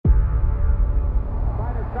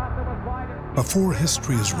Before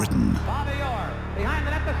history is written,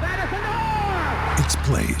 it's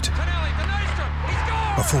played.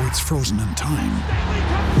 Before it's frozen in time,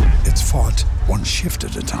 it's fought one shift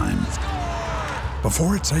at a time.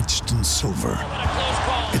 Before it's etched in silver,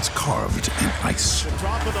 it's carved in ice.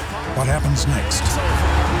 What happens next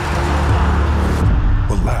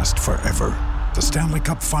will last forever. The Stanley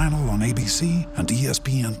Cup Final on ABC and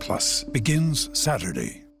ESPN Plus begins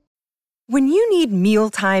Saturday. When you need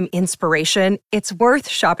mealtime inspiration, it's worth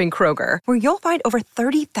shopping Kroger, where you'll find over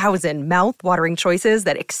 30,000 mouth-watering choices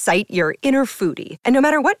that excite your inner foodie. And no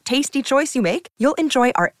matter what tasty choice you make, you'll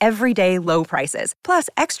enjoy our everyday low prices, plus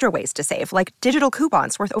extra ways to save, like digital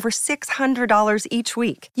coupons worth over $600 each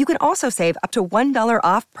week. You can also save up to $1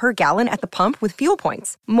 off per gallon at the pump with fuel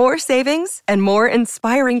points. More savings and more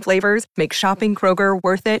inspiring flavors make shopping Kroger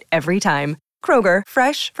worth it every time. Kroger,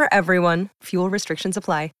 fresh for everyone. Fuel restrictions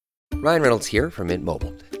apply. Ryan Reynolds here from Mint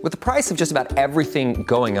Mobile. With the price of just about everything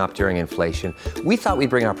going up during inflation, we thought we'd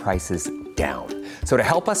bring our prices down. So to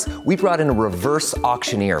help us, we brought in a reverse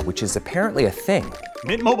auctioneer, which is apparently a thing.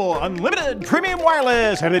 Mint Mobile Unlimited Premium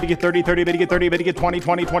Wireless. How to get 30, 30, how to get 30, how to get 20,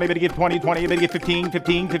 20, 20, how to get 20, 20, how to get 15,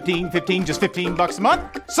 15, 15, 15, just $15 a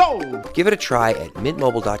month? Sold! Give it a try at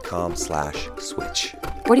mintmobile.com/switch.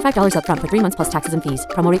 $45 up front for 3 months plus taxes and fees.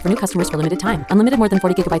 Promo rate for new customers for limited time. Unlimited more than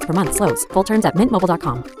 40 gigabytes per month. Slows full terms at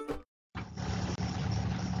mintmobile.com.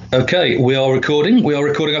 Okay, we are recording,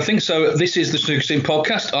 I think. So this is the Snooker Scene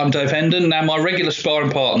podcast. I'm Dave Hendon. Now, my regular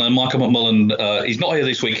sparring partner, Michael McMullen, he's not here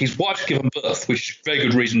this week. His wife's given birth, which is a very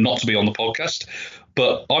good reason not to be on the podcast.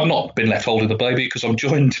 But I've not been left holding the baby because I'm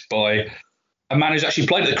joined by a man who's actually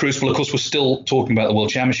played at the Crucible. Of course, we're still talking about the World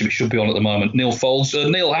Championship. It should be on at the moment. Neil Foulds.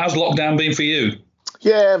 Neil, how's lockdown been for you?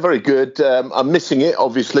 Yeah, very good. I'm missing it,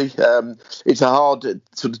 obviously. It's hard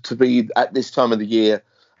to be at this time of the year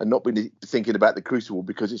and not be thinking about the Crucible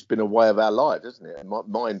because it's been a way of our lives, hasn't it? And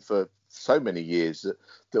mine for so many years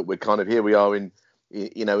that we're kind of here. We are in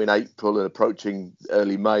April and approaching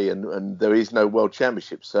early May, and there is no World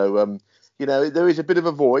Championship. So there is a bit of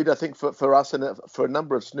a void, I think, for us and for a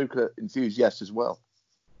number of snooker enthusiasts as well.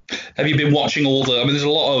 Have you been watching there's a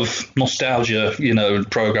lot of nostalgia,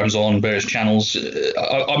 programs on various channels.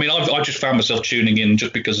 I've just found myself tuning in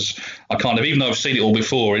just because I kind of, even though I've seen it all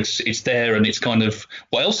before, it's there and it's kind of,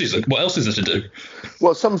 what else is there to do?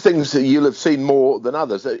 Well, some things that you'll have seen more than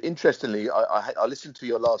others. Interestingly, I listened to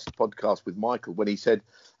your last podcast with Michael when he said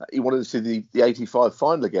he wanted to see the 85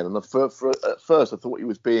 final again. And at first I thought he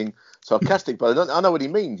was being sarcastic, but I know what he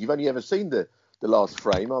means. You've only ever seen the last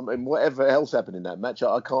frame. And whatever else happened in that match,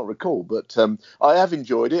 I can't recall. But I have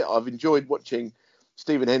enjoyed it. I've enjoyed watching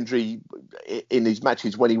Stephen Hendry in his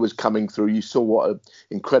matches when he was coming through. You saw what an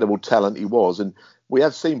incredible talent he was. And we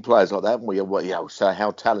have seen players like that, haven't we? Well, so how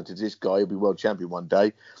talented is this guy? He'll be world champion one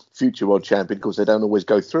day, future world champion. Of course, they don't always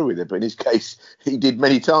go through with it. But in his case, he did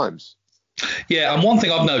many times. Yeah, and one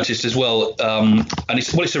thing I've noticed as well, and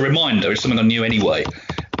it's a reminder, it's something I knew anyway,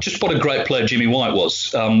 just what a great player Jimmy White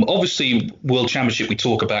was. Obviously, World Championship we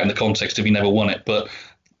talk about in the context of he never won it, but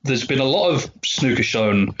there's been a lot of snooker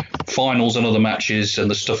shown finals and other matches and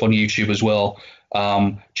the stuff on YouTube as well,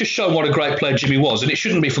 just showing what a great player Jimmy was. And it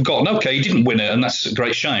shouldn't be forgotten. Okay, he didn't win it, and that's a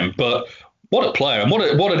great shame, but what a player and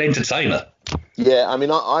what an entertainer. Yeah,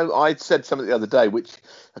 I said something the other day, which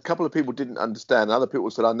a couple of people didn't understand. Other people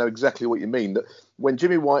said, I know exactly what you mean. That when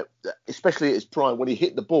Jimmy White, especially at his prime, when he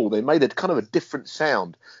hit the ball, they made a kind of a different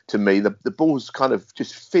sound to me. The ball's kind of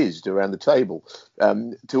just fizzed around the table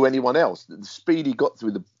to anyone else. The speed he got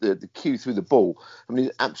through the cue through the ball,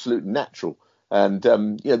 it's absolute natural. And,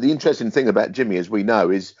 the interesting thing about Jimmy, as we know,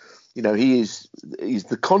 is, he's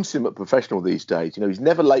the consummate professional these days. He's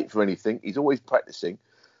never late for anything. He's always practicing.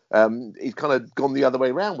 He's kind of gone the other way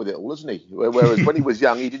around with it all, hasn't he? Whereas when he was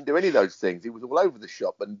young, he didn't do any of those things. He was all over the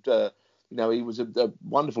shop, and he was a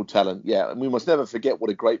wonderful talent. Yeah, and we must never forget what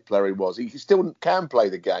a great player he was. He still can play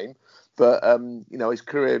the game, but his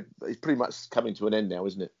career is pretty much coming to an end now,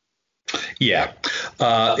 isn't it? Yeah.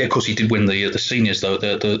 Of course, he did win the seniors, though, at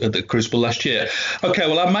the Crucible last year. OK,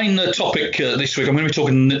 well, our main topic this week, I'm going to be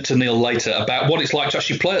talking to Neil later about what it's like to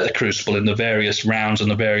actually play at the Crucible in the various rounds and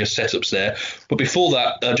the various setups there. But before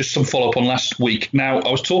that, just some follow-up on last week. Now, I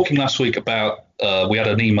was talking last week about we had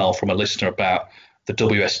an email from a listener about the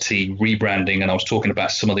WST rebranding, and I was talking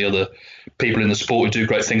about some of the other people in the sport who do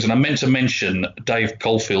great things. And I meant to mention Dave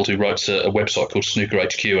Caulfield, who writes a website called Snooker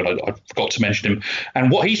HQ, and I forgot to mention him.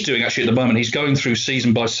 And what he's doing actually at the moment, he's going through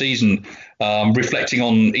season by season, reflecting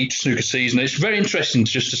on each snooker season. It's very interesting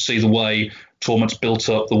just to see the way tournaments built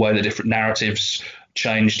up, the way the different narratives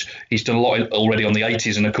changed. He's done a lot already on the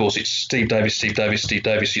 80s, and of course it's Steve Davis.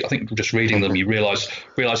 I think just reading them, you realise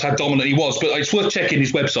how dominant he was. But it's worth checking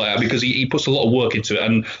his website out because he puts a lot of work into it,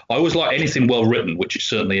 and I always like anything well written, which it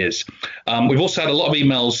certainly is. We've also had a lot of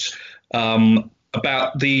emails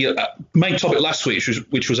about the main topic last week,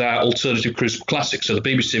 which was our alternative Crucible Classic. So the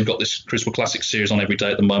BBC have got this Crucible Classic series on every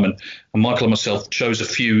day at the moment, and Michael and myself chose a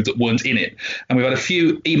few that weren't in it. And we've had a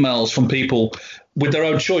few emails from people with their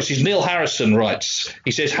own choices. Neil Harrison writes,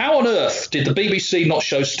 he says, how on earth did the BBC not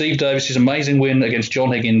show Steve Davis's amazing win against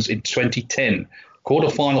John Higgins in 2010?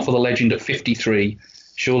 Quarter-final for the legend at 53,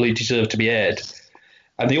 surely deserved to be aired.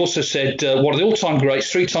 And they also said, one of the all-time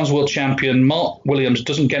greats, 3 times world champion, Mark Williams,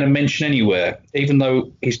 doesn't get a mention anywhere, even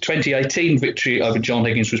though his 2018 victory over John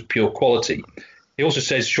Higgins was pure quality. He also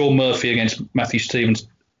says Sean Murphy against Matthew Stevens,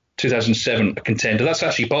 2007, a contender. That's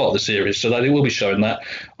actually part of the series, so they will be showing that.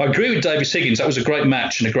 I agree with Davis Higgins. That was a great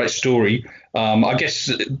match and a great story. I guess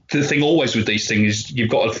the thing always with these things is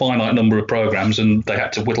you've got a finite number of programmes, and they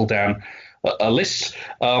had to whittle down a list.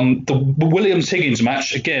 The Williams-Higgins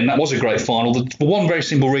match, again, that was a great final. For one very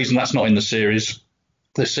simple reason, that's not in the series.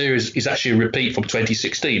 The series is actually a repeat from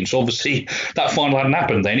 2016. So obviously that final hadn't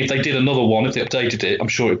happened then. If they did another one, if they updated it, I'm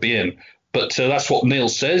sure it'd be in. But that's what Neil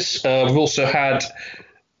says. We've also had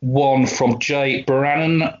one from Jay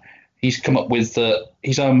Brannan. He's come up with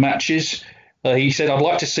his own matches. He said, I'd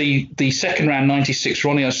like to see the second round 96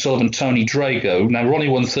 Ronnie O'Sullivan, Tony Drago. Now, Ronnie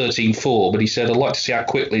won 13-4, but he said, I'd like to see how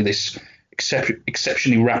quickly this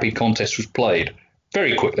exceptionally rapid contest was played.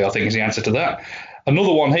 Very quickly, I think, is the answer to that.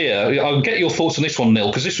 Another one here. I'll get your thoughts on this one, Neil,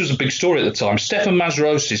 because this was a big story at the time. Stefan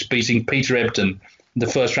Mazrosis beating Peter Ebden in the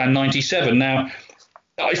first round, 97. Now,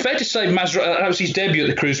 it's fair to say that was his debut at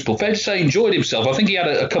the Crucible. Fair to say he enjoyed himself. I think he had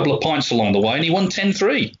a couple of pints along the way, and he won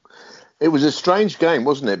 10-3. It was a strange game,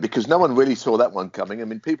 wasn't it? Because no one really saw that one coming. I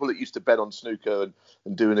mean, people that used to bet on snooker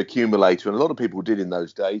and do an accumulator, and a lot of people did in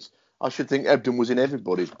those days, I should think Ebden was in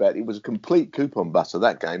everybody's bet. It was a complete coupon buster,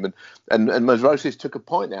 that game. And Mazrosis took a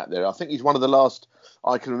pint out there. I think he's one of the last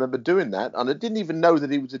I can remember doing that. And I didn't even know that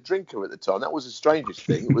he was a drinker at the time. That was the strangest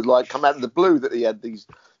thing. It was like come out of the blue that he had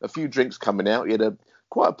a few drinks coming out. He had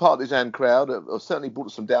quite a partisan crowd, or certainly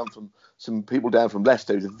brought some people down from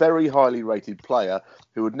Leicester. He was a very highly rated player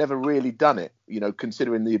who had never really done it,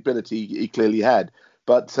 considering the ability he clearly had.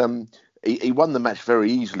 But he won the match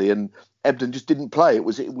very easily, and Ebden just didn't play. It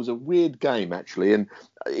was a weird game, actually, and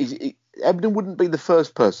Ebden wouldn't be the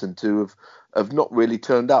first person to have not really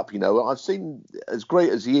turned up. I've seen, as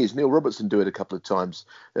great as he is, Neil Robertson do it a couple of times,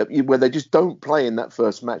 where they just don't play in that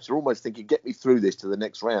first match. They're almost thinking, get me through this to the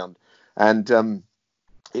next round. And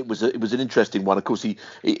it was an interesting one. Of course, he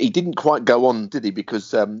didn't quite go on, did he?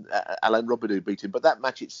 Because Alain Robidoux beat him. But that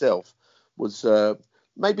match itself was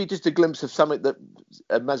maybe just a glimpse of something that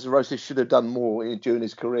Mazrosis should have done more during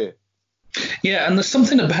his career. Yeah, and there's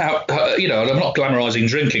something about, I'm not glamorising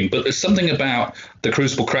drinking, but there's something about the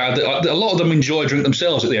Crucible crowd that a lot of them enjoy drink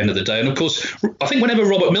themselves at the end of the day. And of course, I think whenever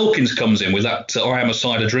Robert Milkins comes in with that I Am a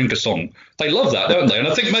Cider Drinker song, they love that, don't they? And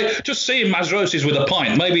I think just seeing Mazrosis with a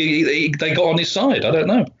pint, maybe they got on his side. I don't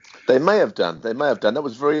know. They may have done. That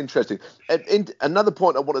was very interesting. And another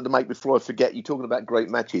point I wanted to make before I forget, you're talking about great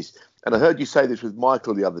matches. And I heard you say this with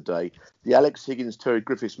Michael the other day, the Alex Higgins-Terry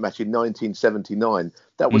Griffiths match in 1979.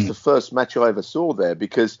 That was the first match I ever saw there,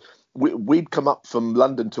 because we'd come up from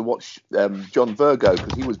London to watch John Virgo,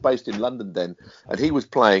 because he was based in London then. And he was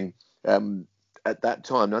playing at that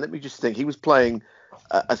time. Now, let me just think. He was playing...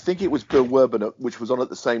 I think it was Bill Werbeniuk, which was on at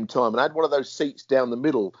the same time. And I had one of those seats down the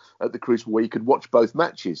middle at the Crucible where you could watch both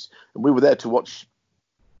matches. And we were there to watch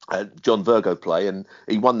John Virgo play, and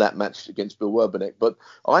he won that match against Bill Werbeniuk. But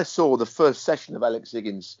I saw the first session of Alex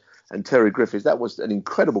Higgins and Terry Griffiths. That was an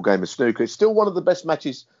incredible game of snooker. It's still one of the best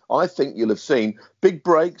matches I think you'll have seen. Big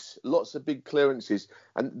breaks, lots of big clearances.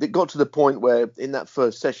 And it got to the point where in that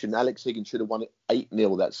first session, Alex Higgins should have won it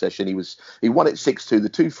 8-0 that session. He won it 6-2. The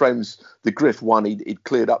two frames the Griff won, he'd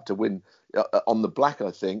cleared up to win on the black,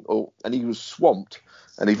 I think, and he was swamped.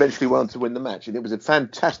 And eventually went on to win the match. And it was a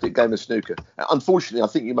fantastic game of snooker. Unfortunately, I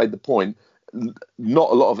think you made the point,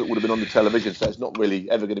 not a lot of it would have been on the television, so it's not really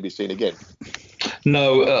ever going to be seen again.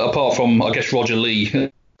 No, apart from, I guess, Roger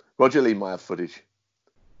Lee. Roger Lee might have footage.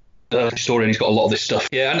 Historian, he's got a lot of this stuff.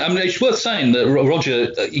 Yeah, and I mean, it's worth saying that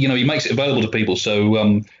Roger, he makes it available to people.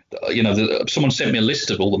 So, someone sent me a list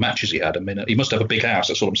of all the matches he had. I mean, he must have a big house.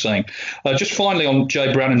 That's what I'm saying. Just finally on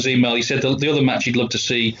Jay Brannan's email, he said the other match he'd love to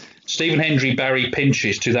see Stephen Hendry, Barry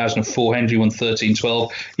Pinches, 2004. Hendry won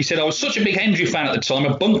 13-12. He said, I was such a big Hendry fan at the time,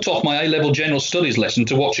 I bunked off my A-level general studies lesson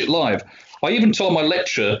to watch it live. I even told my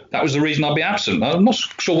lecturer that was the reason I'd be absent. I'm not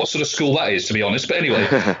sure what sort of school that is, to be honest. But anyway,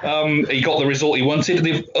 he got the result he wanted.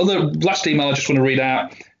 The other last email I just want to read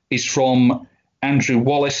out is from Andrew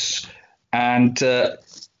Wallace. And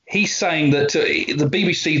he's saying that the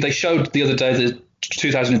BBC, they showed the other day the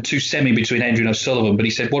 2002 semi between Hendry and O'Sullivan. But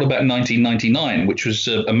he said, what about 1999, which was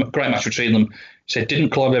a great match between them? He said, didn't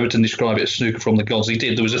Clive Everton describe it as snooker from the gods? He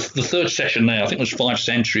did. There was the third session there. I think it was 5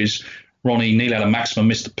 centuries. Ronnie nearly had a maximum,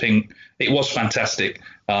 Mr. Pink. It was fantastic.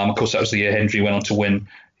 Of course, that was the year Hendry went on to win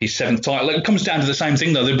his 7th title. It comes down to the same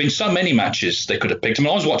thing, though. There have been so many matches they could have picked. I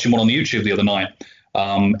mean, I was watching one on YouTube the other night,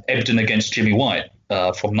 Ebden against Jimmy White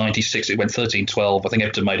from 96. It went 13-12. I think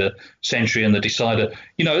Ebden made a century and the decider.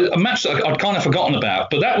 You know, a match that I'd kind of forgotten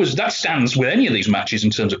about, but that stands with any of these matches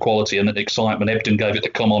in terms of quality and excitement. Ebden gave it the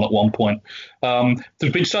come on at one point.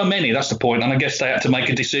 There's been so many, that's the point, and I guess they had to make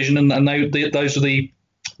a decision, and those are the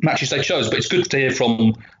matches they chose. But it's good to hear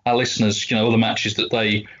from our listeners, you know, other matches that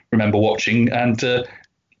they remember watching, and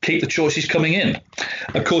keep the choices coming in.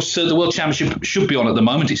 Of course, the World Championship should be on at the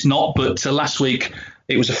moment. It's not, but last week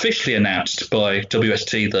it was officially announced by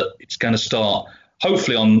WST that it's going to start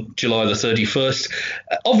hopefully on July the 31st.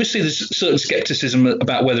 Obviously, there's certain scepticism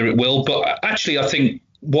about whether it will, but actually I think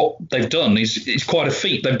what they've done is quite a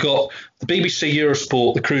feat. They've got the BBC,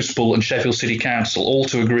 Eurosport, the Crucible and Sheffield City Council all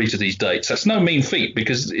to agree to these dates. That's no mean feat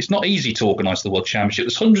because it's not easy to organise the World Championship.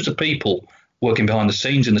 There's hundreds of people working behind the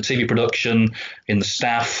scenes in the TV production, in the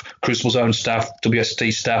staff, Crucible's own staff,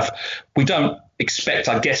 WST staff. We don't expect,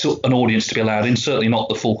 I guess, an audience to be allowed in, certainly not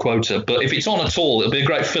the full quota. But if it's on at all, it'll be a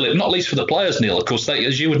great fillip, not least for the players, Neil. Of course, they,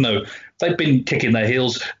 as you would know, they've been kicking their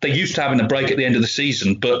heels. They're used to having a break at the end of the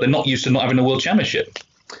season, but they're not used to not having a World Championship.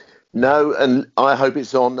 No, and I hope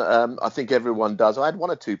it's on. I think everyone does. I had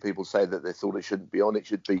one or two people say that they thought it shouldn't be on. It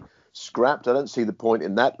should be scrapped. I don't see the point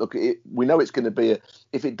in that. Look, we know it's going to be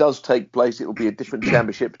if it does take place, it will be a different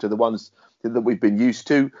championship to the ones that we've been used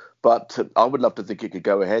to. But I would love to think it could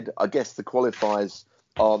go ahead. I guess the qualifiers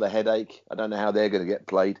are the headache. I don't know how they're going to get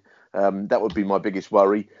played. That would be my biggest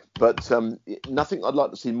worry. But nothing I'd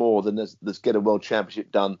like to see more than let's get a World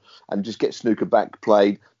Championship done and just get snooker back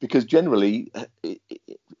played. Because generally,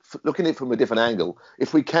 looking at it from a different angle,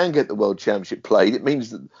 if we can get the World Championship played, it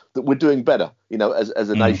means that we're doing better, you know, as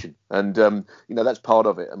a nation. And, you know, that's part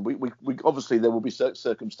of it. And we obviously there will be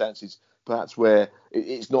circumstances perhaps where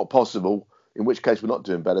it's not possible, in which case we're not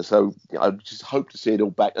doing better. So I just hope to see it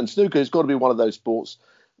all back. And snooker has got to be one of those sports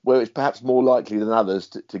where it's perhaps more likely than others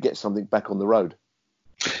to get something back on the road.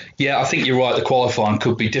 Yeah, I think you're right. The qualifying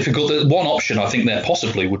could be difficult. One option I think there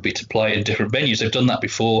possibly would be to play in different venues. They've done that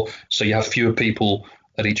before, so you have fewer people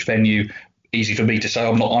at each venue. Easy for me to say.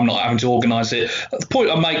 I'm not having to organise it. The point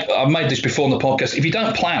I've made this before on the podcast. If you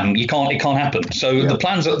don't plan, it can't happen. So yeah. The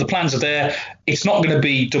plans are there. It's not going to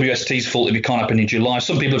be WST's fault if it can't happen in July.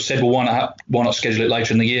 Some people have said, well, why not schedule it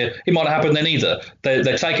later in the year? It might not happen then either.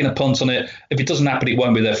 They're taking a punt on it. If it doesn't happen, it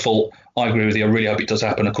won't be their fault. I agree with you. I really hope it does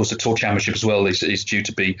happen. Of course, the Tour Championship as well is due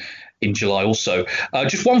to be in July also.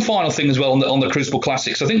 Just one final thing as well on the Crucible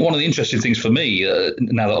Classics. I think one of the interesting things for me,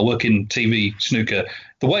 now that I work in TV snooker,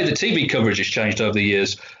 the way the TV coverage has changed over the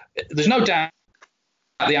years, there's no doubt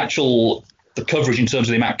the coverage in terms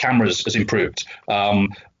of the amount of cameras has improved. I'm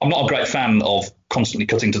not a great fan of constantly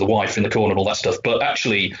cutting to the wife in the corner and all that stuff, but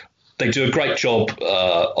actually they do a great job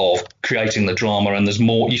of creating the drama, and there's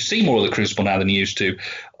more. You see more of the Crucible now than you used to.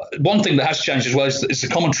 One thing that has changed as well is the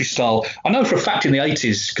commentary style. I know for a fact in the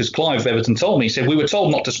 80s, because Clive Everton told me, he said we were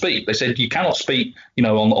told not to speak. They said you cannot speak, you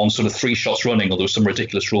know, on sort of 3 shots running, or there was some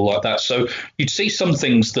ridiculous rule like that. So you'd see some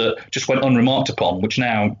things that just went unremarked upon, which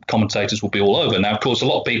now commentators will be all over. Now, of course, a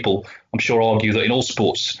lot of people, I'm sure, argue that in all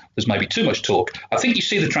sports there's maybe too much talk. I think you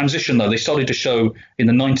see the transition, though. They started to show in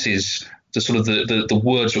the 90s the sort of the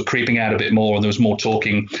words were creeping out a bit more, and there was more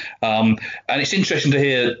talking. And it's interesting to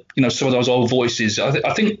hear, you know, some of those old voices.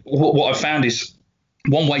 I think what I found is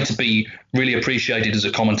one way to be really appreciated as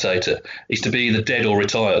a commentator is to be either dead or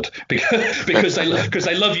retired, because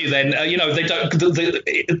they love you. Then you know, they don't.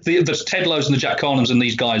 The Ted Lowe's and the Jack Carnams and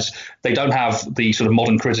these guys, they don't have the sort of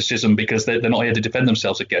modern criticism because they're not here to defend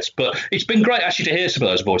themselves, I guess. But it's been great actually to hear some of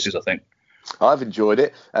those voices, I think. I've enjoyed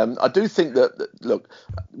it. I do think that, look,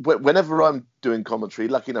 whenever I'm doing commentary,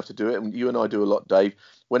 lucky enough to do it, and you and I do a lot, Dave,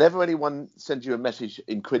 whenever anyone sends you a message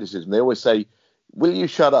in criticism, they always say, will you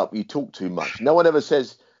shut up? You talk too much. No one ever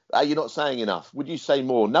says, you're not saying enough. Would you say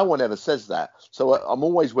more? No one ever says that. So I'm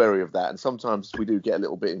always wary of that. And sometimes we do get a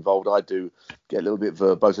little bit involved. I do get a little bit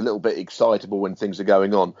verbose, a little bit excitable when things are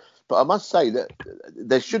going on. But I must say that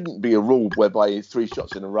there shouldn't be a rule whereby 3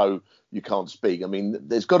 shots in a row you can't speak. I mean,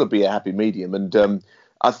 there's got to be a happy medium. And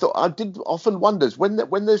I did often wonder when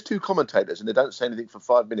there's 2 commentators and they don't say anything for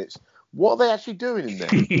 5 minutes, what are they actually doing in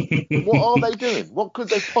there? What are they doing? What could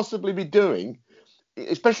they possibly be doing?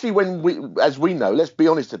 Especially when as we know, let's be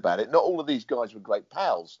honest about it, not all of these guys were great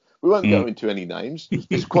pals. We won't go into any names.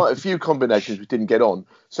 There's quite a few combinations we didn't get on.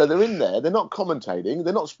 So they're in there. They're not commentating.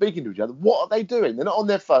 They're not speaking to each other. What are they doing? They're not on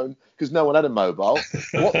their phone because no one had a mobile.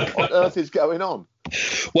 What on earth is going on?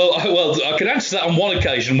 Well, I could answer that on one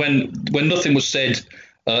occasion when nothing was said.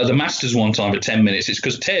 The Masters one time for 10 minutes. It's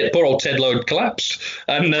because poor old Ted Lowe collapsed,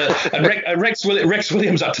 and Rex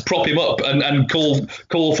Williams had to prop him up and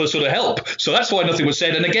call for sort of help. So that's why nothing was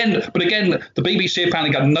said. And again, the BBC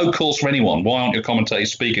apparently got no calls from anyone. Why aren't your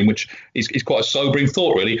commentators speaking? Which is quite a sobering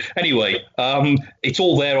thought, really. Anyway, it's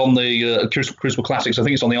all there on the Crucible Classics. I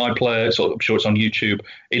think it's on the iPlayer. So I'm sure it's on YouTube.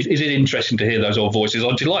 Is it interesting to hear those old voices?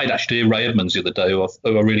 I'm delighted actually to hear Ray Edmonds the other day, who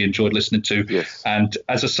I really enjoyed listening to. Yes. And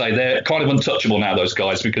as I say, they're kind of untouchable now, those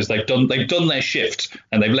guys, because they've done their shift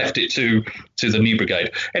and they've left it to the new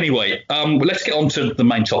brigade. Anyway, let's get on to the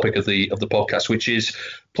main topic of the podcast, which is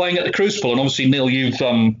playing at the Crucible. And obviously, Neil, you've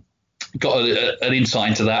got an insight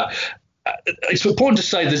into that. It's important to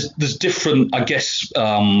say there's different, I guess,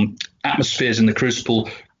 atmospheres in the Crucible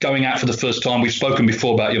going out for the first time. We've spoken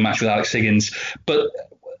before about your match with Alex Higgins, but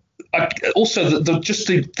also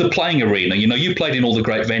the playing arena. You know, you played in all the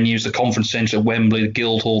great venues, the Conference Centre, Wembley, the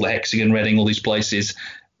Guildhall, the Hexagon, Reading, all these places.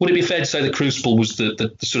 Would it be fair to say the Crucible was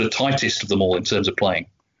the sort of tightest of them all in terms of playing?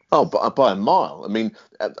 Oh, by a mile. I mean,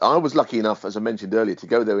 I was lucky enough, as I mentioned earlier, to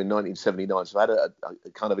go there in 1979, so I had a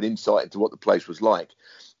kind of an insight into what the place was like.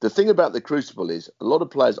 The thing about the Crucible is a lot of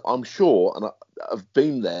players, I'm sure, and I've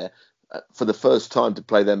been there for the first time to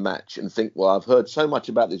play their match and think, well, I've heard so much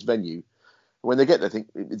about this venue. When they get there, think,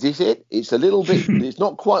 is this it? It's a little bit, it's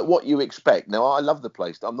not quite what you expect. Now, I love the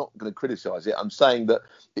place. I'm not going to criticise it. I'm saying that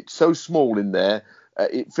it's so small in there.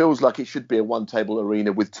 It feels like it should be a one-table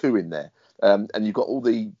arena with 2 in there. And you've got all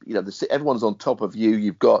everyone's on top of you.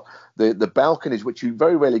 You've got the balconies, which you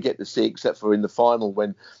very rarely get to see, except for in the final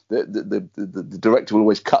when the director will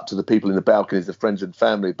always cut to the people in the balconies, the friends and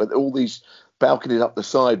family. But all these balconies up the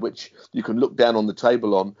side, which you can look down on the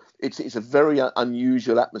table on, it's a very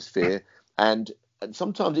unusual atmosphere. And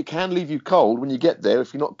sometimes it can leave you cold when you get there.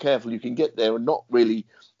 If you're not careful, you can get there and not really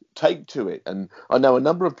take to it. And I know a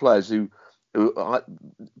number of players who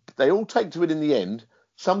they all take to it in the end.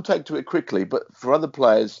 Some take to it quickly, but for other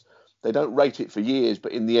players, they don't rate it for years.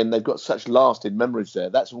 But in the end, they've got such lasting memories there.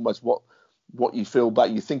 That's almost what you feel back.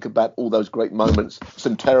 You think about all those great moments,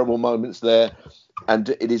 some terrible moments there. And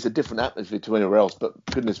it is a different atmosphere to anywhere else. But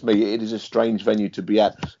goodness me, it is a strange venue to be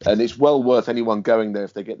at. And it's well worth anyone going there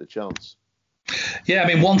if they get the chance. Yeah, I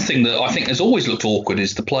mean, one thing that I think has always looked awkward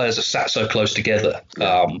is the players are sat so close together.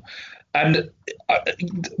 And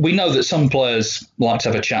we know that some players like to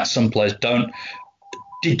have a chat, some players don't.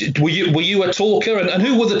 Were you a talker? And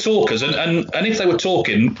who were the talkers? And if they were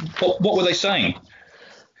talking, what were they saying?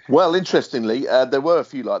 Well, interestingly, there were a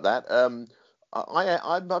few like that.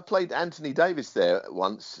 I played Anthony Davis there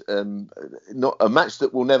once, not a match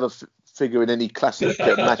that will never figure in any classic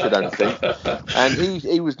match, I don't think. And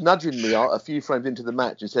he was nudging me a few frames into the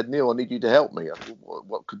match and said, "Neil, I need you to help me." I thought,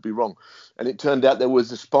 what could be wrong? And it turned out there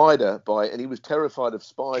was a spider and he was terrified of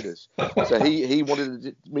spiders. So he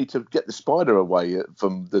wanted me to get the spider away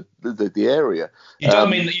from the area. You don't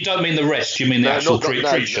mean the rest. You mean the actual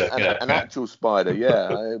creature? An actual spider.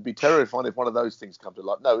 Yeah, it'd be terrifying if one of those things come to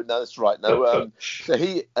life. No, that's right. No. So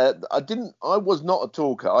I was not a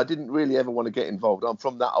talker. I didn't really ever want to get involved. I'm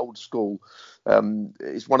from that old school.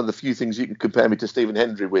 It's one of the few things you can compare me to Stephen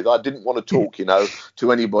Hendry with. I didn't want to talk,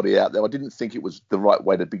 to anybody out there. I didn't think it was the right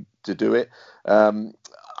way to do it.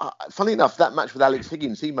 Funny enough, that match with Alex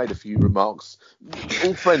Higgins, he made a few remarks,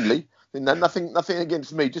 all friendly. Nothing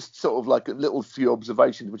against me, just sort of like a little few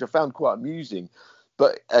observations, which I found quite amusing.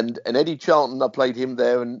 But and Eddie Charlton, I played him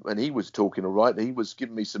there, and he was talking all right. He was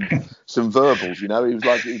giving me some verbals, He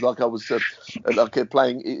was like I was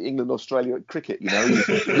playing England Australia at cricket, He was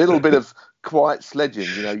a little bit of quiet sledging,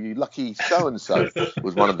 You lucky so and so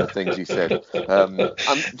was one of the things he said,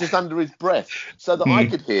 just under his breath, so that I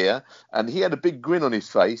could hear. And he had a big grin on his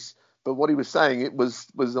face. But what he was saying, it was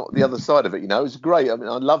not the other side of it. It was great. I mean,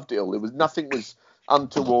 I loved it all. Nothing was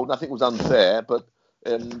untoward, nothing was unfair, but.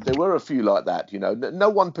 There were a few like that, No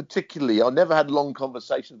one particularly. I never had long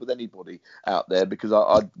conversations with anybody out there because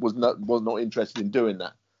I was not interested in doing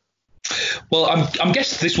that. Well, I'm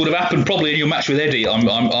guessing this would have happened probably in your match with Eddie. I'm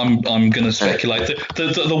going to speculate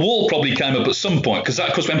that the wall probably came up at some point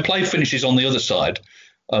because when play finishes on the other side,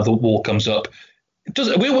 the wall comes up.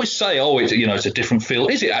 We always say, it's a different feel.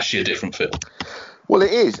 Is it actually a different feel? Well,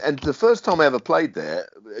 it is. And the first time I ever played there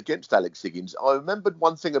against Alex Higgins, I remembered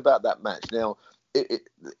one thing about that match. Now,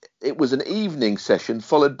 it was an evening session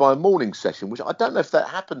followed by a morning session, which I don't know if that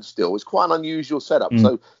happens still. It's quite an unusual setup.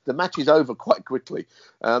 So the match is over quite quickly.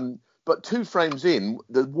 But 2 frames in,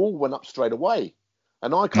 the wall went up straight away.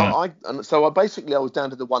 And I was down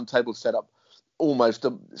to the one table setup almost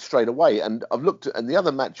straight away. And I've looked at, and the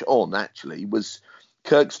other match on actually was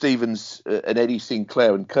Kirk Stevens and Eddie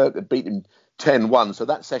Sinclair, and Kirk had beaten 10-1, so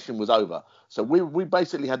that session was over. So we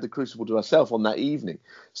basically had the Crucible to ourselves on that evening.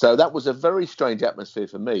 So that was a very strange atmosphere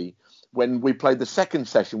for me when we played the second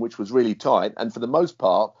session, which was really tight. And for the most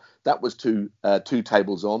part, that was two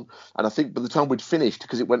tables on. And I think by the time we'd finished,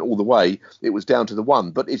 because it went all the way, it was down to the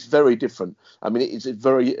one. But it's very different. I mean, it's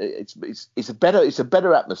a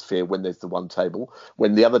better atmosphere when there's the one table.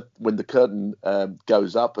 When the curtain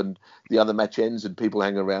goes up and the other match ends and people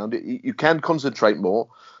hang around, you can concentrate more.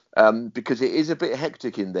 Because it is a bit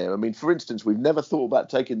hectic in there. I mean, for instance, we've never thought about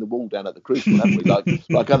taking the wall down at the Crucible, have we?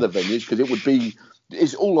 Like other venues, because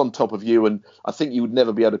it's all on top of you, and I think you would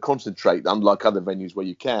never be able to concentrate, unlike other venues where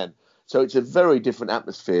you can. So it's a very different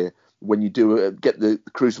atmosphere when you do get the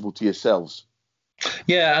Crucible to yourselves.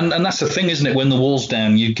 Yeah, and that's the thing, isn't it? When the wall's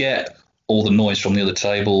down, you get all the noise from the other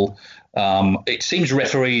table. It seems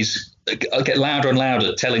referees get louder and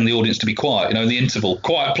louder, telling the audience to be quiet. The interval,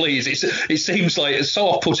 quiet, please. It seems like it's so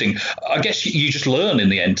off-putting. I guess you just learn in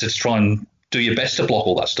the end to try and do your best to block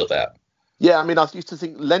all that stuff out. Yeah, I mean, I used to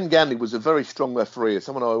think Len Ganley was a very strong referee,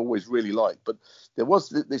 someone I always really liked. But there was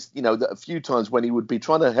this, a few times when he would be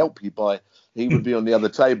trying to help you he would be on the other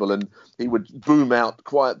table and he would boom out,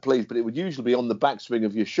 quiet, please. But it would usually be on the backswing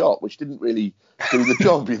of your shot, which didn't really do the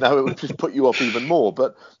job. It would just put you off even more.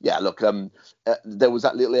 But yeah, look, there was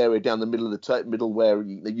that little area down the middle of the middle where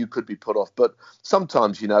you could be put off. But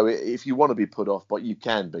sometimes, if you want to be put off, but you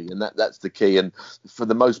can be, and that's the key. And for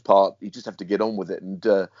the most part, you just have to get on with it. And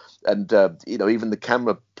even the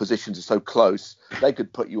camera positions are so close, they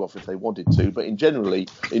could put you off if they wanted to. But in general,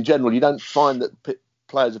 you don't find that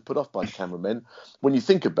players are put off by cameramen. When you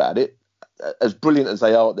think about it, as brilliant as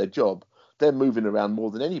they are at their job, they're moving around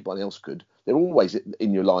more than anybody else could. They're always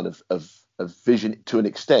in your line of vision to an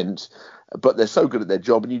extent, but they're so good at their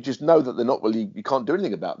job, and you just know that you can't do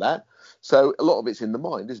anything about that. So a lot of it's in the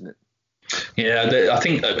mind, isn't it? Yeah, I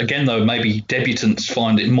think, again, though, maybe debutants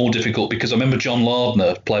find it more difficult, because I remember John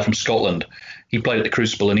Lardner, player from Scotland, he played at the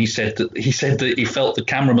Crucible, and he said that he felt the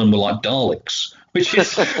cameramen were like Daleks, which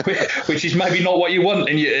is maybe not what you want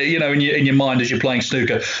in your mind as you're playing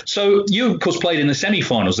snooker. So you, of course, played in the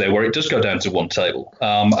semi-finals there, where it does go down to one table,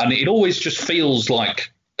 and it always just feels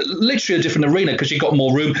like literally a different arena because you've got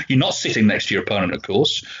more room. You're not sitting next to your opponent, of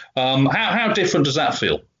course. How different does that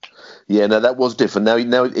feel? Yeah, no, that was different.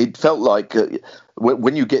 Now it felt like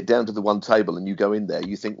when you get down to the one table and you go in there,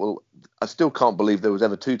 you think, well, I still can't believe there was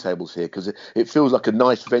ever two tables here, because it feels like a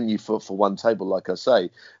nice venue for one table, like I say.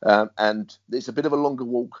 And it's a bit of a longer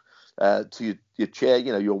walk to your chair.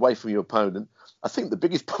 You're away from your opponent. I think the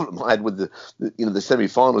biggest problem I had with the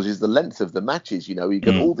semi-finals is the length of the matches. You've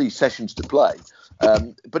got all these sessions to play,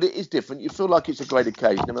 but it is different. You feel like it's a great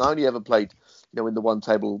occasion. I mean, I only ever played, in the one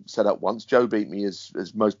table setup once. Joe beat me, as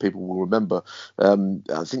most people will remember.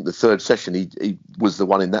 I think the third session, he was the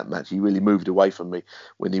one in that match. He really moved away from me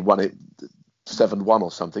when he won it 7-1 or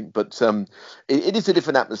something. But it is a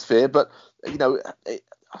different atmosphere. But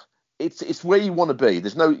it's where you want to be.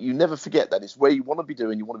 You never forget that. It's where you want to be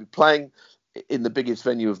doing. You want to be playing in the biggest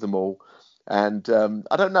venue of them all. And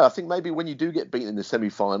I don't know. I think maybe when you do get beaten in the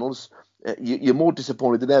semi-finals, you're more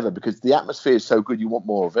disappointed than ever, because the atmosphere is so good. You want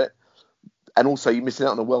more of it. And also, you're missing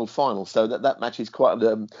out on a world final. So that match is quite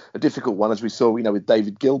a difficult one, as we saw, with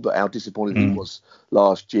David Gilbert, how disappointed he was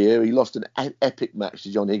last year. He lost an epic match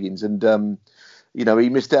to John Higgins, and he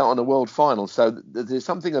missed out on a world final. So there's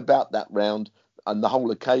something about that round and the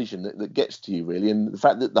whole occasion that gets to you, really. And the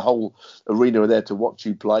fact that the whole arena are there to watch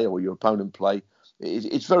you play or your opponent play,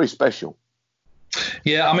 it's very special.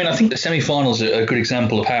 Yeah, I mean, I think the semi-finals are a good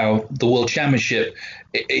example of how the World Championship,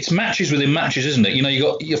 it's matches within matches, isn't it? You've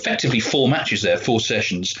got effectively 4 matches there, 4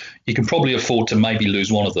 sessions. You can probably afford to maybe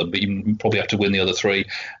lose one of them, but you probably have to win the other 3.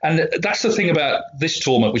 And that's the thing about this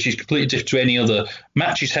tournament, which is completely different to any other.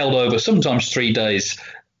 Matches held over sometimes 3 days.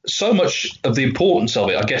 So much of the importance of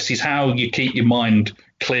it, I guess, is how you keep your mind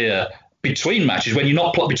clear between matches, when you're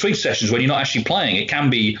not between sessions, when you're not actually playing. It can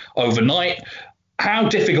be overnight. How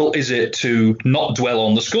difficult is it to not dwell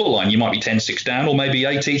on the scoreline? You might be 10-6 down, or maybe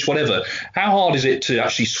 8 each, whatever. How hard is it to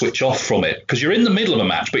actually switch off from it? Because you're in the middle of a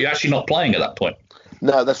match, but you're actually not playing at that point.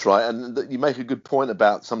 No, that's right. And you make a good point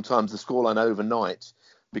about sometimes the scoreline overnight,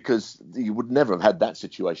 because you would never have had that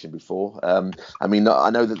situation before. I mean, I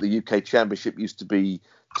know that the UK Championship used to be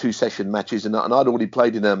 2-session matches, and I'd already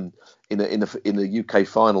played in the UK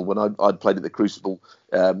final when I'd played at the Crucible,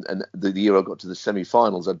 and the year I got to the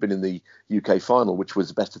semi-finals, I'd been in the UK final, which was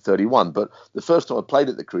the best of 31. But the first time I played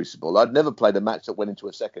at the Crucible, I'd never played a match that went into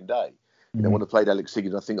a second day. You know, when I played Alex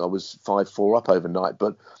Higgins, I think I was 5-4 up overnight.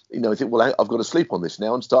 But, you know, I think, well, I've got to sleep on this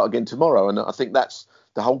now and start again tomorrow. And I think that's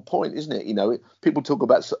the whole point, isn't it? You know, people talk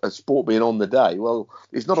about a sport being on the day. Well,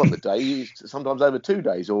 it's not on the day. It's sometimes over 2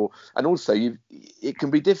 days. And also, it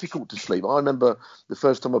can be difficult to sleep. I remember the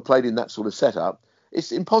first time I played in that sort of setup,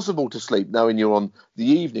 it's impossible to sleep knowing you're on the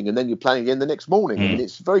evening and then you're playing again the next morning. I mean,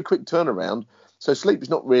 it's a very quick turnaround. So sleep is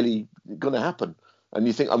not really going to happen. And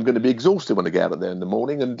you think, I'm going to be exhausted when I get out there in the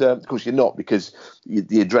morning. And of course, you're not, because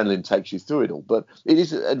the adrenaline takes you through it all. But it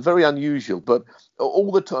is very unusual. But all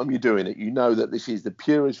the time you're doing it, you know that this is the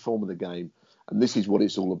purest form of the game. And this is what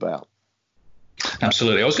it's all about.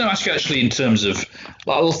 Absolutely. I was going to ask you, actually, in terms of,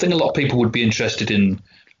 I think a lot of people would be interested in,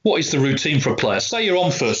 what is the routine for a player? Say you're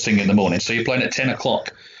on first thing in the morning, so you're playing at 10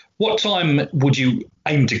 o'clock. What time would you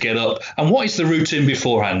aim to get up? And what is the routine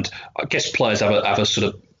beforehand? I guess players have a sort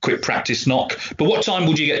of quick practice knock, but what time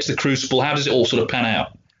would you get to the Crucible? How does it all sort of pan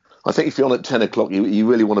out? I think if you're on at 10 o'clock, you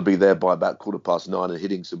really want to be there by about 9:15 and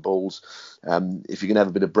hitting some balls. If you can have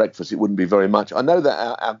a bit of breakfast, it wouldn't be very much. I know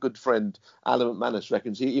that our good friend Alan McManus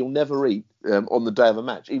reckons he'll never eat on the day of a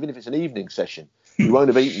match, even if it's an evening session. He won't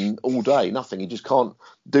have eaten all day, nothing. He just can't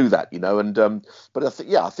do that, you know. And but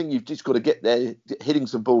I think you've just got to get there, hitting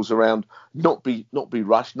some balls around, not be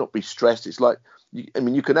rushed, not be stressed. It's like,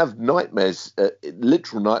 you can have nightmares,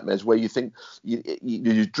 literal nightmares, where you think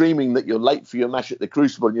you're dreaming that you're late for your match at the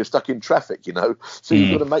Crucible and you're stuck in traffic, you know. So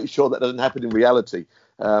you've got to make sure that doesn't happen in reality.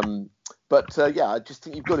 But I just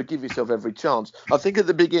think you've got to give yourself every chance. I think at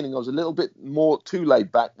the beginning I was a little bit too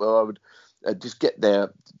laid back, where I would just get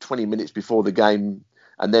there 20 minutes before the game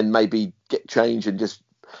and then maybe get changed and just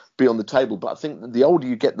be on the table. But I think the older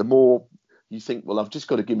you get, the more you think, well, I've just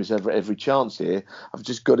got to give myself every chance here. I've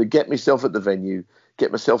just got to get myself at the venue,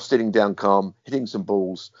 get myself sitting down calm, hitting some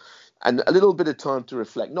balls, and a little bit of time to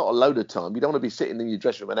reflect, not a load of time. You don't want to be sitting in your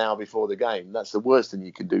dressing room an hour before the game. That's the worst thing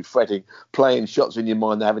you can do, fretting, playing shots in your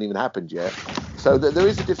mind that haven't even happened yet. So there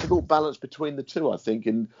is a difficult balance between the two, I think.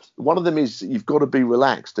 And one of them is you've got to be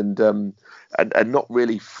relaxed and not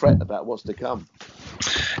really fret about what's to come.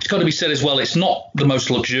 It's got to be said as well, it's not the most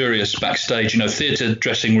luxurious backstage. You know, theatre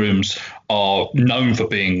dressing rooms are known for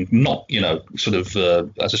being not, sort of,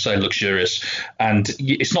 as I say, luxurious. And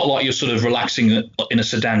it's not like you're sort of relaxing in a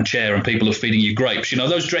sedan chair and people are feeding you grapes. You know,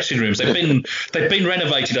 those dressing rooms, they've been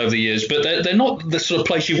renovated over the years, but they're not the sort of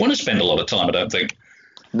place you want to spend a lot of time, I don't think.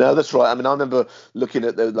 No, that's right. I mean, I remember looking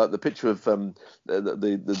at the picture of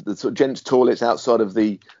the sort of gents' toilets outside of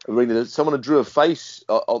the arena. Someone had drew a face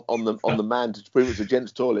on the man to prove it was the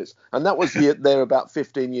gents' toilets, and that was there about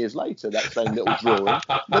 15 years later. That same little drawing,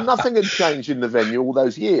 but nothing had changed in the venue all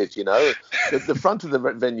those years. You know, the front of the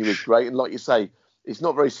venue is great, and like you say, it's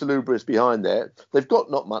not very salubrious behind there. They've got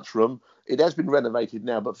not much room. It has been renovated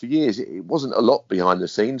now, but for years it wasn't a lot behind the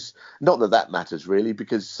scenes. Not that matters really,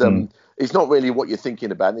 because it's not really what you're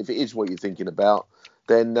thinking about. And if it is what you're thinking about,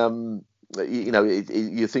 then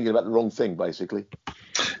you're thinking about the wrong thing, basically.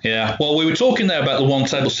 Yeah, well, we were talking there about the one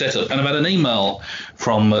table setup, and I've had an email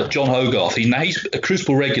from John Hogarth. He's a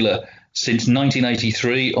Crucible regular since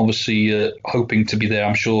 1983. Obviously, hoping to be there,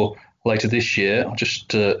 I'm sure, later this year. I'll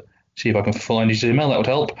just see if I can find his email. That would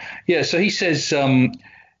help. Yeah, so he says.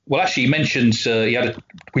 Well, actually, he mentions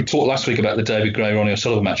we talked last week about the David Gray Ronnie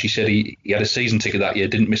O'Sullivan match. He said he had a season ticket that year,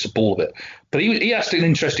 didn't miss a ball of it. But he asked an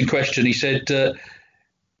interesting question. He said,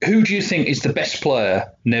 who do you think is the best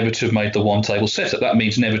player never to have made the one table setup? That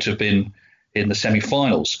means never to have been in the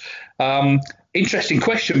semi-finals. Interesting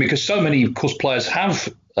question, because so many, of course, players have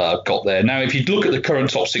got there. Now, if you look at the current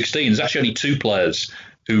top 16, there's actually only two players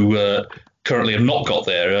who currently have not got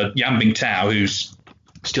there. Yan Bingtao, who's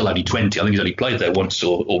still only 20. I think he's only played there once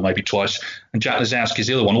or maybe twice. And Jack Lazowski's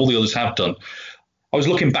the other one. All the others have done. I was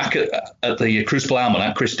looking back at the Crucible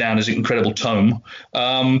Almanac, Chris Downer's incredible tome.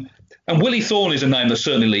 And Willie Thorne is a name that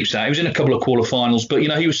certainly leaps out. He was in a couple of quarterfinals, but,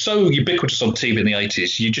 he was so ubiquitous on TV in the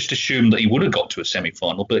 80s. You just assumed that he would have got to a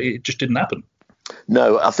semi-final, but it just didn't happen.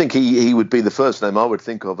 No, I think he would be the first name I would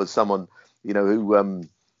think of as someone, who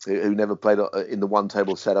never played in the one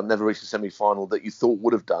table setup, never reached a semi-final that you thought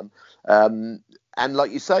would have done. And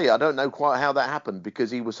like you say, I don't know quite how that happened,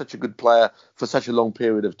 because he was such a good player for such a long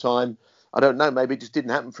period of time. I don't know, maybe it just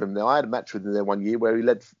didn't happen for him there. I had a match with him there one year where he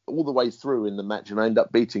led all the way through in the match and I ended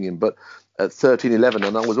up beating him, but at 13-11,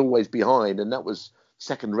 and I was always behind, and that was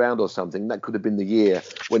second round or something. That could have been the year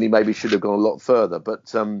when he maybe should have gone a lot further, but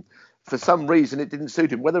for some reason it didn't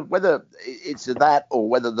suit him, whether it's that or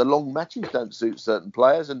whether the long matches don't suit certain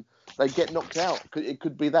players and they get knocked out. It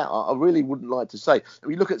could be that. I really wouldn't like to say. If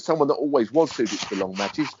you look at someone that always was suited to the long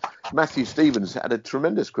matches, Matthew Stevens had a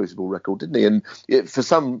tremendous Crucible record, didn't he? And for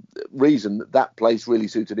some reason, that place really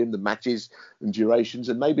suited him, the matches and durations,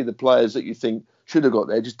 and maybe the players that you think should have got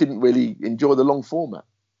there just didn't really enjoy the long format.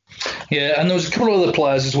 Yeah, and there was a couple of other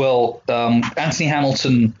players as well. Anthony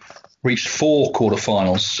Hamilton reached 4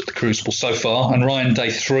 quarterfinals at the Crucible so far, and Ryan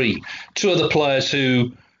Day 3. 2 other players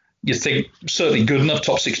who you think certainly good enough,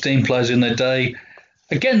 top 16 players in their day.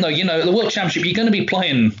 Again, though, at the World Championship, you're going to be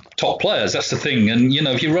playing top players. That's the thing. And,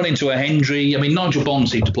 if you run into a Hendry, Nigel Bond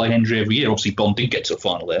seemed to play Hendry every year. Obviously, Bond did get to a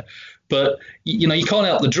final there. But, you can't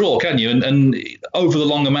help the draw, can you? And over the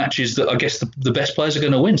longer matches, I guess the best players are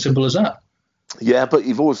going to win. Simple as that. Yeah, but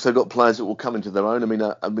you've also got players that will come into their own.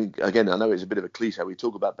 Again, I know it's a bit of a cliche. We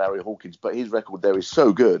talk about Barry Hawkins, but his record there is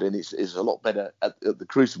so good, and it's a lot better at the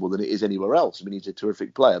Crucible than it is anywhere else. He's a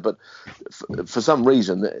terrific player, but for some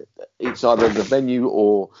reason, it's either the venue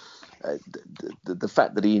or the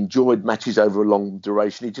fact that he enjoyed matches over a long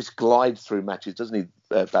duration. He just glides through matches, doesn't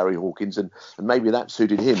he, Barry Hawkins? And maybe that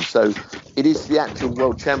suited him. So it is the actual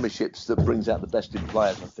World Championships that brings out the best in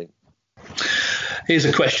players, I think. Here's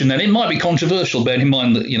a question then. It might be controversial, bearing in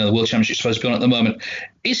mind that the World Championship is supposed to be on at the moment.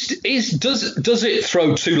 Does it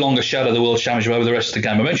throw too long a shadow of the World Championship over the rest of the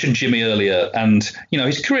game? I mentioned Jimmy earlier, and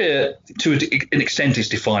his career to an extent is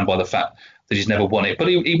defined by the fact that he's never won it. But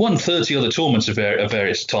he won 30 other tournaments of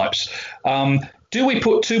various types. Do we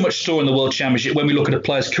put too much store in the World Championship when we look at a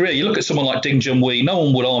player's career? You look at someone like Ding Junhui, no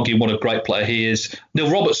one would argue what a great player he is.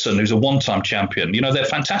 Neil Robertson, who's a one-time champion. They're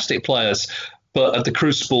fantastic players, but at the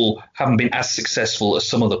Crucible haven't been as successful as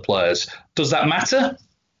some other players. Does that matter?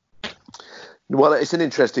 Well, it's an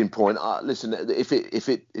interesting point. Listen, if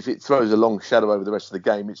it throws a long shadow over the rest of the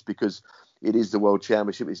game, it's because it is the World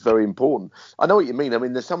Championship. It's very important. I know what you mean.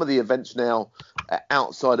 There's some of the events now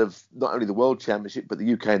outside of not only the World Championship, but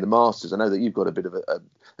the UK and the Masters. I know that you've got a bit of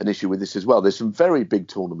an issue with this as well. There's some very big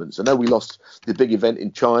tournaments. I know we lost the big event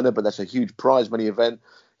in China, but that's a huge prize money event.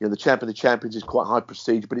 The Champion of Champions is quite high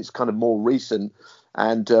prestige, but it's kind of more recent.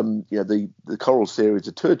 And, the Coral Series,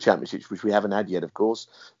 the Tour Championships, which we haven't had yet, of course,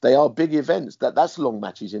 they are big events. That's long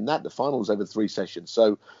matches in that. The finals over 3 sessions,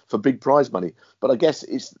 so for big prize money. But I guess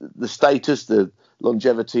it's the status, the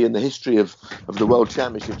longevity and the history of the World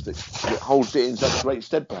Championships that holds it in such great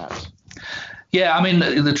stead, perhaps. Yeah,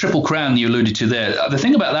 the Triple Crown you alluded to there, the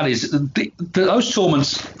thing about that is those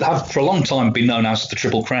tournaments have for a long time been known as the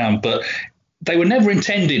Triple Crown, but they were never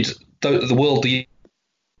intended, the World, the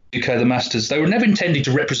UK, the Masters, they were never intended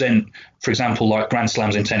to represent, for example, like Grand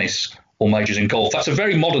Slams in tennis or majors in golf. That's a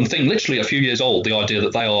very modern thing, literally a few years old, the idea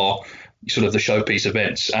that they are sort of the showpiece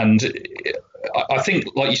events. And I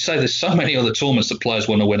think, like you say, there's so many other tournaments that players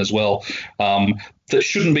want to win as well that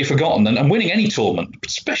shouldn't be forgotten. And winning any tournament,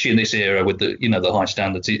 especially in this era with the high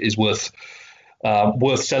standards, is worth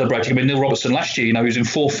celebrating. Neil Robertson last year, he was in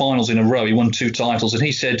 4 finals in a row. He won 2 titles, and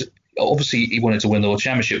he said, obviously, he wanted to win the World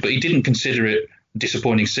Championship, but he didn't consider it a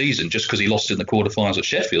disappointing season just because he lost in the quarterfinals at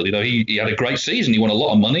Sheffield. He had a great season. He won a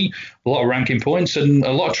lot of money, a lot of ranking points, and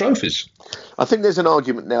a lot of trophies. I think there's an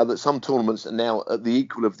argument now that some tournaments are now at the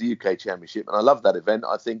equal of the UK Championship, and I love that event.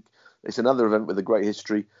 I think it's another event with a great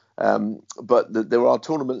history. But there are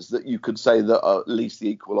tournaments that you could say that are at least the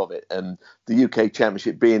equal of it, and the UK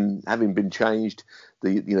Championship having been changed,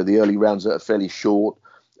 the early rounds are fairly short.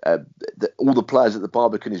 All the players at the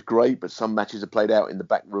Barbican is great, but some matches are played out in the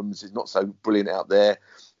back rooms. It's not so brilliant out there,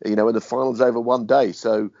 and the final's over one day.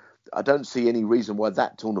 So I don't see any reason why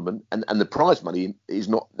that tournament and the prize money is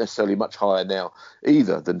not necessarily much higher now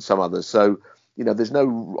either than some others. So there's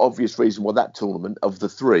no obvious reason why that tournament of the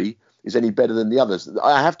 3 is any better than the others.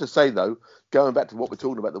 I have to say though, going back to what we're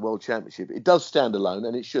talking about, the World Championship, it does stand alone,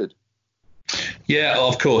 and it should. Yeah,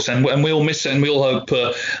 of course, and we all miss it, and we all hope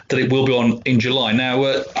that it will be on in July. Now,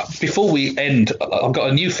 before we end, I've got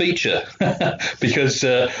a new feature because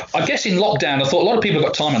I guess in lockdown, I thought a lot of people have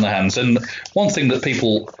got time on their hands, and one thing that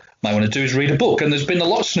people may want to do is read a book. And there's been a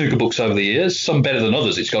lot of snooker books over the years, some better than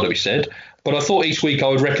others, it's got to be said. But I thought each week I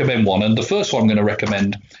would recommend one, and the first one I'm going to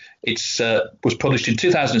recommend, was published in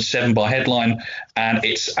 2007 by Headline, and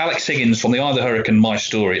it's Alex Higgins from The Eye of the Hurricane, My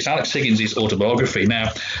Story. It's Alex Higgins' autobiography.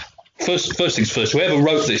 Now, First things first, whoever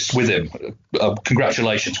wrote this with him,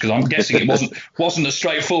 congratulations, because I'm guessing it wasn't a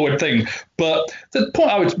straightforward thing. But the point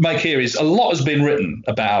I would make here is a lot has been written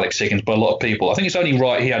about Alex Higgins by a lot of people. I think it's only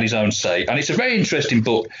right he had his own say. And it's a very interesting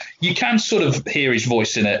book. You can sort of hear his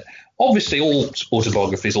voice in it. Obviously, all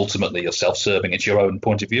autobiographies ultimately are self-serving. It's your own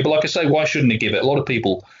point of view. But like I say, why shouldn't he give it? A lot of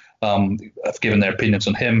people have given their opinions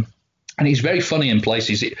on him. And he's very funny in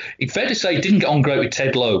places. It's fair to say he didn't get on great with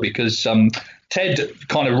Ted Lowe because Ted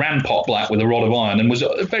kind of ran Pot Black with a rod of iron and was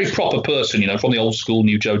a very proper person, from the old school,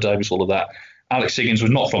 knew Joe Davis, all of that. Alex Higgins was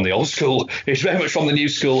not from the old school. He was very much from the new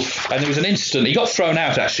school. And there was an incident. He got thrown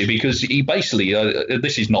out, actually, because he basically,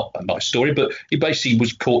 this is not a nice story, but he basically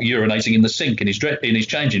was caught urinating in the sink in his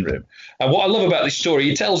changing room. And what I love about this story,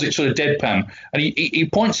 he tells it sort of deadpan. And he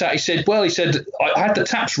points out, he said, I had the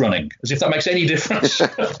taps running, as if that makes any difference.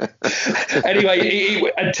 Anyway,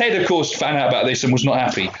 and Ted, of course, found out about this and was not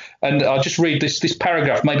happy. And I'll just read this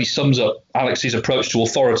paragraph maybe sums up Alex's approach to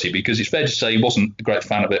authority, because it's fair to say he wasn't a great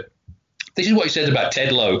fan of it. This is what he said about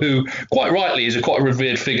Ted Lowe, who quite rightly is quite a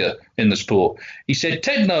revered figure in the sport. He said,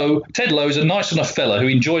 Ted Lowe is a nice enough fella who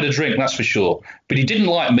enjoyed a drink, that's for sure. But he didn't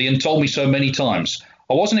like me and told me so many times.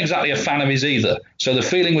 I wasn't exactly a fan of his either, so the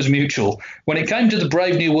feeling was mutual. When it came to the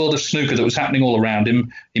brave new world of snooker that was happening all around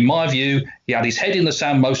him, in my view, he had his head in the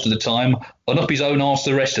sand most of the time and up his own arse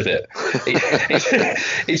the rest of it.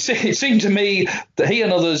 It seemed to me that he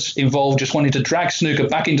and others involved just wanted to drag snooker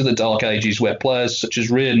back into the dark ages where players such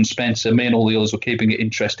as Reardon, Spencer, me and all the others were keeping it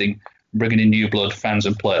interesting, bringing in new blood, fans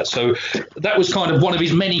and players. So that was kind of one of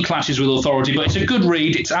his many clashes with authority, but it's a good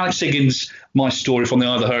read. It's Alex Higgins, My Story from the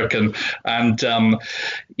Eye of the Hurricane, and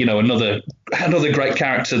another great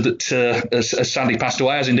character that has sadly passed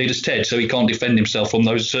away, as indeed has Ted, so he can't defend himself on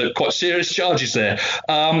those quite serious charges there.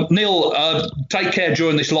 Neil, take care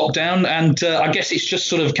during this lockdown, and I guess it's just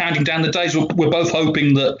sort of counting down the days. We're both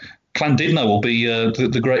hoping that Llandudno will be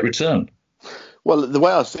the great return. Well, the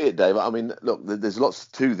way I see it, Dave, I mean, look, there's lots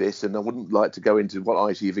to this, and I wouldn't like to go into what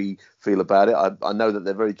ITV feel about it. I know that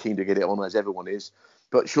they're very keen to get it on, as everyone is.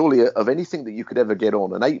 But surely, of anything that you could ever get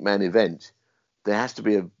on, an 8-man event, there has to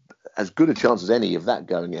be as good a chance as any of that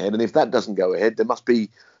going ahead. And if that doesn't go ahead, there must be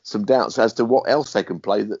some doubts as to what else they can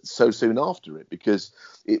play so soon after it. Because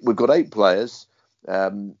we've got 8 players.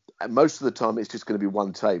 And most of the time, it's just going to be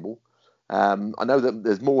one table. I know that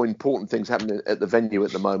there's more important things happening at the venue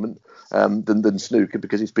at the moment than snooker,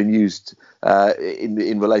 because it's been used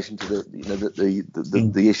in relation to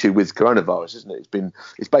the issue with coronavirus, isn't it?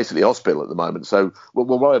 It's basically hospital at the moment, so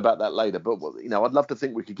we'll worry about that later. But I'd love to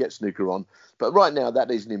think we could get snooker on, but right now that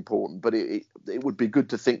isn't important. But it would be good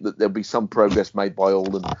to think that there'll be some progress made by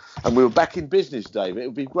all, and we were back in business, Dave. It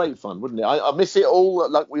would be great fun, wouldn't it? I miss it all,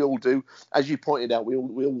 like we all do. As you pointed out, we all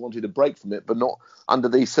wanted a break from it, but not under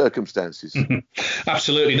these circumstances.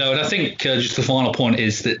 Absolutely no, and I think just the final point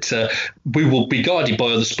is that we will be guided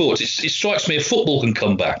by other sports. It strikes me if football can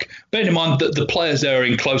come back, bearing in mind that the players there are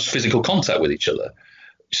in close physical contact with each other.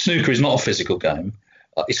 Snooker is not a physical game.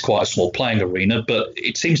 It's quite a small playing arena, but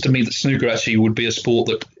it seems to me that snooker actually would be a sport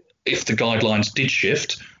that, if the guidelines did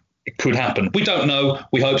shift, it could happen. We don't know.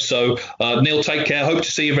 We hope so. Neil, take care. Hope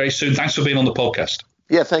to see you very soon. Thanks for being on the podcast.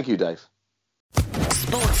 Yeah, thank you, Dave.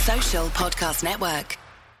 Sports Social Podcast Network.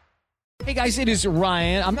 Hey guys, it is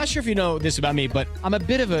Ryan. I'm not sure if you know this about me, but I'm a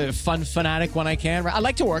bit of a fun fanatic when I can. I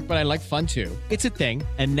like to work, but I like fun too. It's a thing.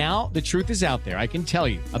 And now the truth is out there. I can tell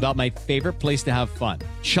you about my favorite place to have fun.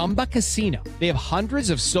 Chumba Casino. They have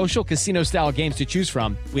hundreds of social casino style games to choose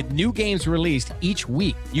from, with new games released each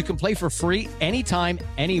week. You can play for free anytime,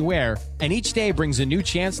 anywhere. And each day brings a new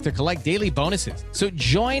chance to collect daily bonuses. So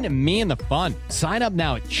join me in the fun. Sign up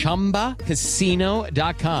now at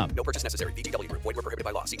ChumbaCasino.com. No purchase necessary. VGW Group. Void where prohibited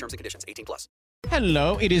by law. See terms and conditions. 18+.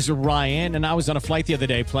 Hello, it is Ryan, and I was on a flight the other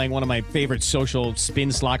day playing one of my favorite social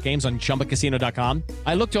spin slot games on ChumbaCasino.com.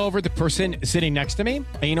 I looked over at the person sitting next to me,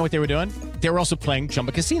 and you know what they were doing? They were also playing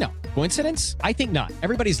Chumba Casino. Coincidence? I think not.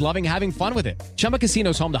 Everybody's loving having fun with it. Chumba Casino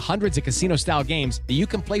is home to hundreds of casino-style games that you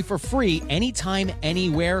can play for free anytime,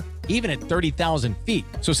 anywhere, even at 30,000 feet.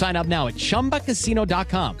 So sign up now at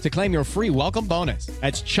ChumbaCasino.com to claim your free welcome bonus.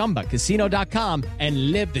 That's ChumbaCasino.com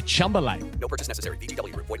and live the Chumba life. No purchase necessary.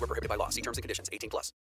 VGW Group. Void where prohibited by law. See terms and conditions. 18+.